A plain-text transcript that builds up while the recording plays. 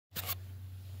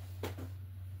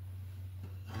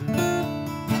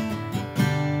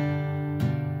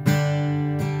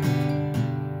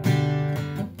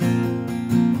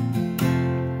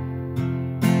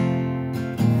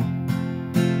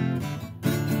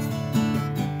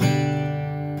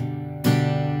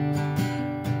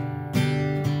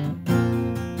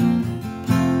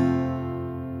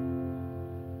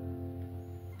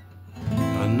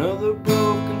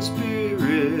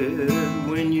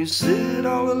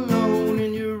alone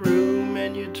in your room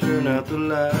and you turn out the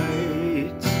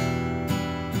lights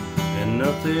and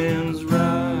nothing's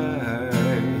right.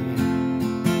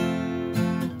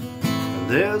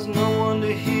 There's no one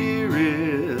to hear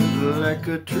it, like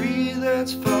a tree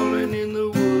that's falling in the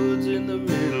woods in the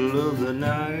middle of the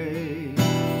night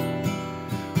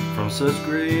from such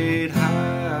great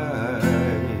height.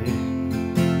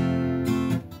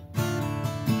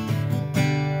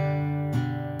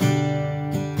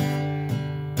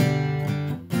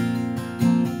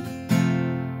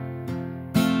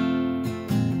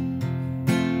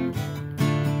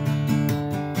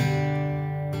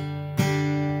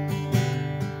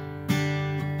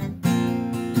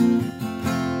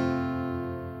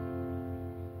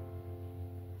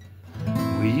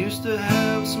 We used to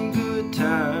have some good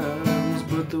times,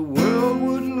 but the world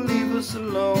wouldn't leave us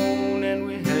alone, and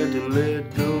we had to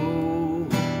let go.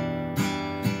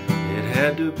 It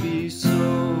had to be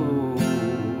so.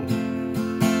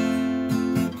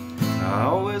 I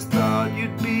always thought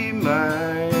you'd be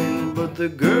mine, but the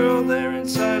girl there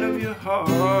inside of your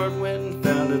heart went and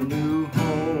found a new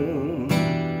home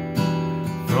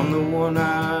from the one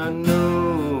I know.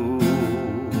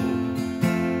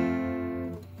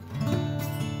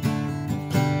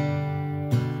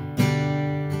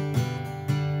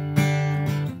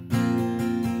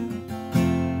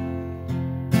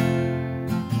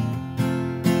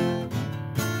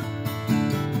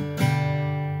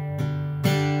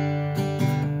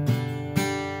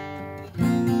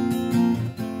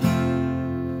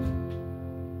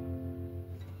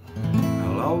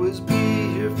 Always be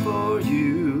here for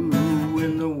you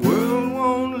when the world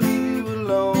won't leave you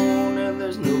alone and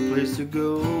there's no place to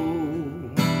go.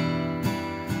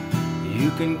 You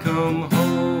can come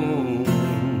home.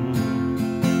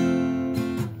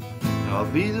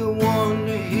 I'll be the one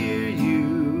to hear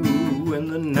you when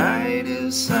the night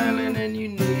is silent and you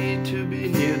need to be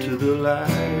near to the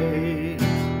light.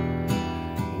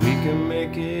 We can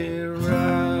make it right.